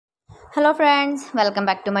Hello friends, welcome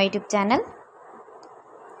back to my YouTube channel.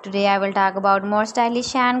 Today I will talk about more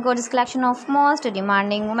stylish and gorgeous collection of most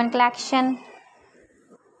demanding women collection.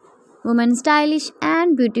 Women stylish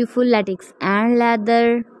and beautiful latex and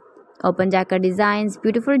leather. Open jacket designs,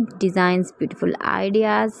 beautiful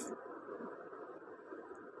ideas.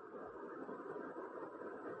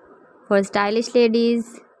 For stylish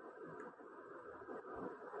ladies,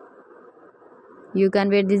 you can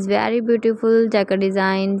wear these very beautiful jacket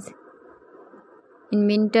designs in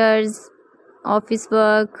winters, office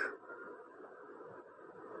work.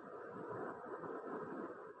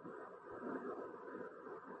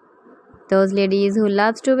 Those ladies who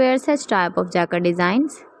loves to wear such type of jacket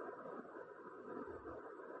designs.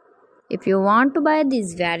 If you want to buy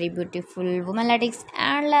these very beautiful women latex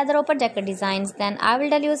and leather open jacket designs, then I will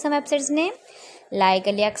tell you some websites name like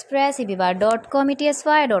AliExpress, eBay.com,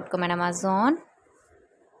 ETSY.com and Amazon.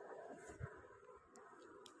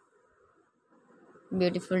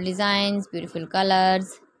 Beautiful designs, beautiful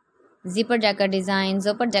colors, zipper jacket designs,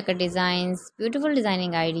 open jacket designs, beautiful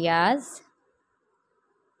designing ideas.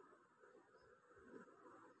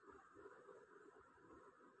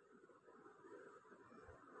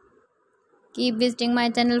 Keep visiting my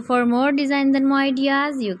channel for more designs and more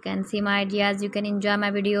ideas. You can see my ideas, you can enjoy my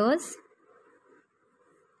videos.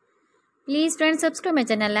 Please friends, subscribe my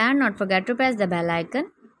channel and not forget to press the bell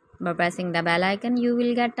icon. By pressing the bell icon, you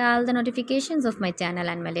will get all the notifications of my channel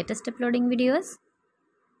and my latest uploading videos.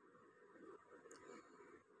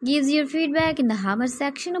 Gives your feedback in the comment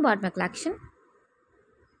section about my collection.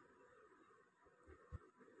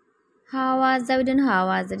 How was the video? How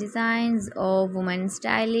was the designs of women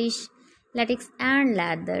stylish latex and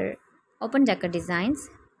leather open jacket designs?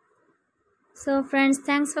 So friends,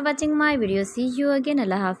 thanks for watching my video. See you again.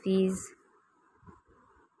 Allah Hafiz.